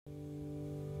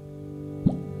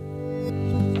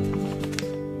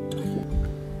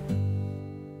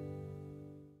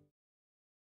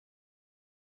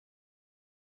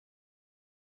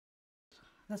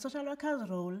The social worker's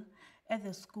role at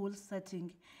the school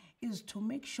setting is to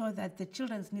make sure that the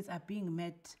children's needs are being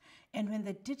met. And when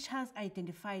the teachers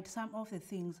identified some of the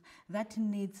things that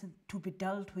needs to be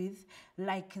dealt with,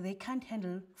 like they can't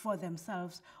handle for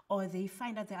themselves, or they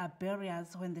find that there are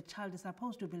barriers when the child is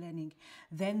supposed to be learning,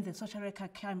 then the social worker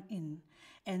come in.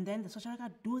 And then the social worker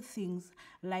do things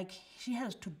like she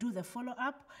has to do the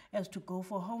follow-up, has to go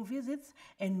for home visits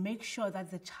and make sure that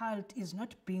the child is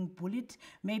not being bullied,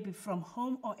 maybe from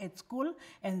home or at school.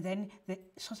 And then the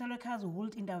social workers will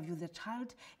interview the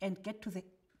child and get to the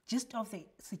gist of the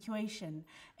situation.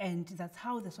 And that's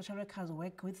how the social workers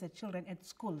work with the children at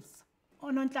schools.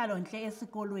 Onontlalontle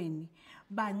esikolweni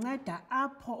banceda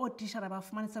apho ootishara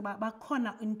bafumanise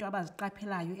bakhona into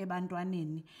abaziqaphelayo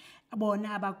ebantwaneni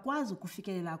bona abakwazi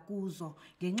ukufikelela kuzo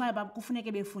ngenxa yoba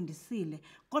kufuneke befundisile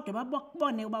kodwa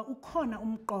babone uba ukhona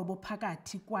umqobo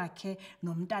phakathi kwakhe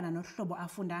nomntana nohlobo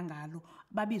afunda ngalo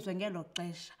babizwe ngelo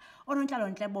xesha.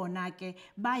 Onontlalontle bona ke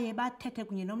baye bathethe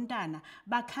kunye nomntana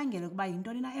bakhangele ukuba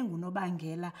yintoni na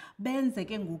engunobangela benze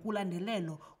ke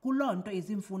ngokulandelelo kuloo nto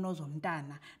izimfuno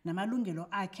zomntana namalungelo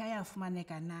akhe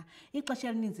ayafumaneka na. Ixesha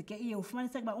elininzi ke iye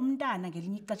ufumaniseke uba umntana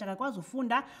ngelinye ixesha akakwazi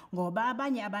ufunda ngoba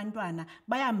abanye abantwana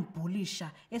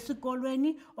bayambhulisha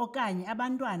esikolweni okanye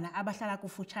abantwana abahlala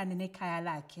kufutshane nekhaya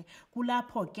lakhe.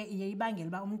 Kulapho ke iye ibangela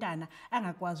uba umntana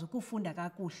angakwazi ukufunda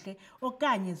kakuhle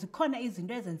okanye zikhona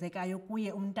izinto ezenzekayo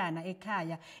kuye umntana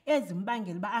ekhaya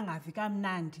ezimbangela uba angavi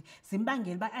kamnandi,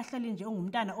 zimbangela uba ahlale nje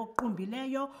ungumntana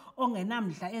oqumbileyo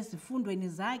ongenamdla ezifundweni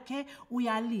zakhe,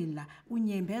 uyalila,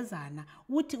 unyembezana,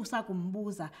 uthi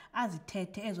usakumbuza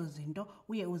azithethe ezo zinto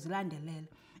uye uzilandelele.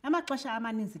 Amaxesha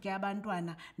amaninzi ke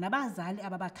abantwana nabazali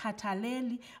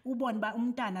ababakhathaleli ubone ba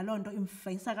umntana loo nto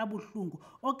imfisa kabuhlungu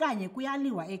okanye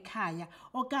kuyaliwa ekhaya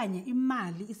okanye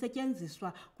imali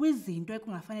isetyenziswa kwizinto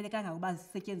ekungafanelekanga ukuba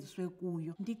zisetyenziswe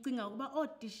kuyo. Ndicinga ukuba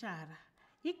ootishara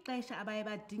ixesha abaye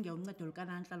badinge uncedo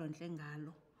lukanantlalontle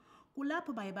ngalo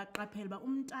kulapho baye baqaphela uba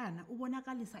umntana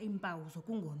ubonakalisa iimpawu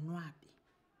zokungonwabi.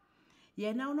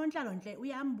 Yena unontlalontle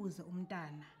uyambuza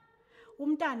umntana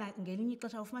ngelinye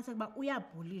ixesha ufumaniseka uba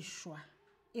uyabhulishwa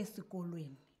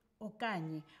esikolweni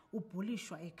okanye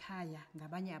ubhulishwa ekhaya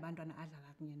ngabanye abantwana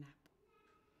adlala kunye nabo.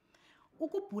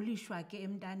 Ukubhulishwa ke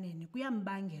emntaneni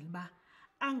kuyambangela uba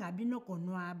angabi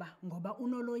nokonwaba ngoba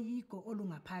unoloyiko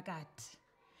olungaphakathi.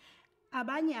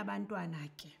 Abanye abantwana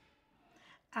ke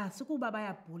asikuba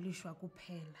bayabhulishwa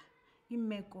kuphela,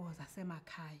 iimeko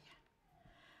zasemakhaya.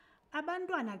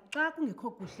 Abantwana xa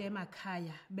kungekho kuhle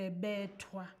emakhaya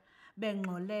bebethwa,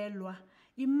 bengxolelwa,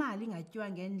 imali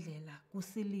ingatyiwa ngendlela,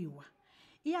 kusiliwa,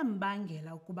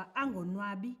 iyambangela ukuba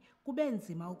angonwabi, kube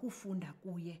nzima ukufunda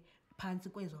kuye phantsi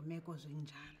kwezo meko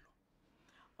zinjalo.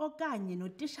 Okanye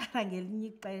notishara ngelinye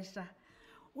ixesha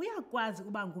uyakwazi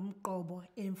uba ngumqobo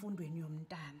emfundweni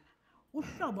yomntana.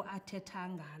 Uhlobo athetha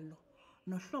ngalo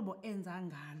nohlobo enza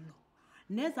ngalo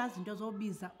nezaa zinto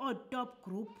zobiza oo-top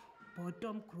group,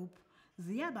 bottom group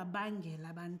ziyababangela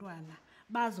abantwana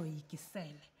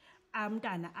bazoyikisele,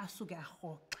 umntana asuke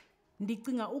arhoxe.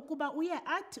 Ndicinga ukuba uye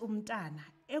athi umntana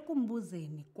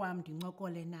ekumbuzeni kwam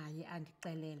ndincokole naye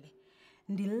andixelele,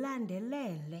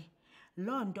 ndilandelele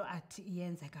loo nto athi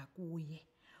iyenzeka kuye.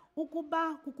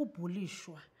 Ukuba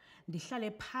kukubhulishwa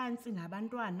ndihlale phantsi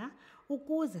nabantwana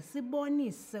ukuze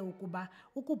sibonise ukuba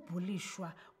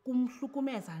ukubhulishwa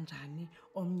kumhlukumeza njani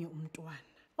omnye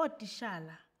umntwana.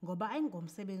 Ootishala ngoba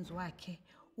ayingomsebenzi wakhe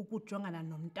ukujongana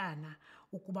nomntana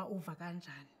ukuba uva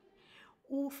kanjani,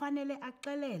 ufanele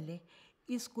axelele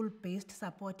i-school-based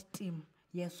support team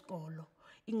yesikolo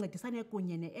incedisane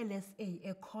kunye ne-LSA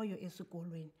ekhoyo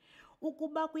esikolweni.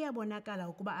 Ukuba kuyabonakala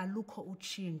ukuba alukho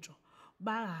utshintsho,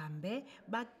 bahambe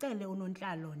bacele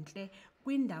unontlalontle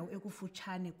kwindawo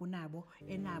ekufutshane kunabo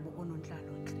enabo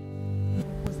oonontlalontle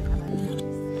ukuze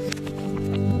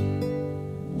abancedise.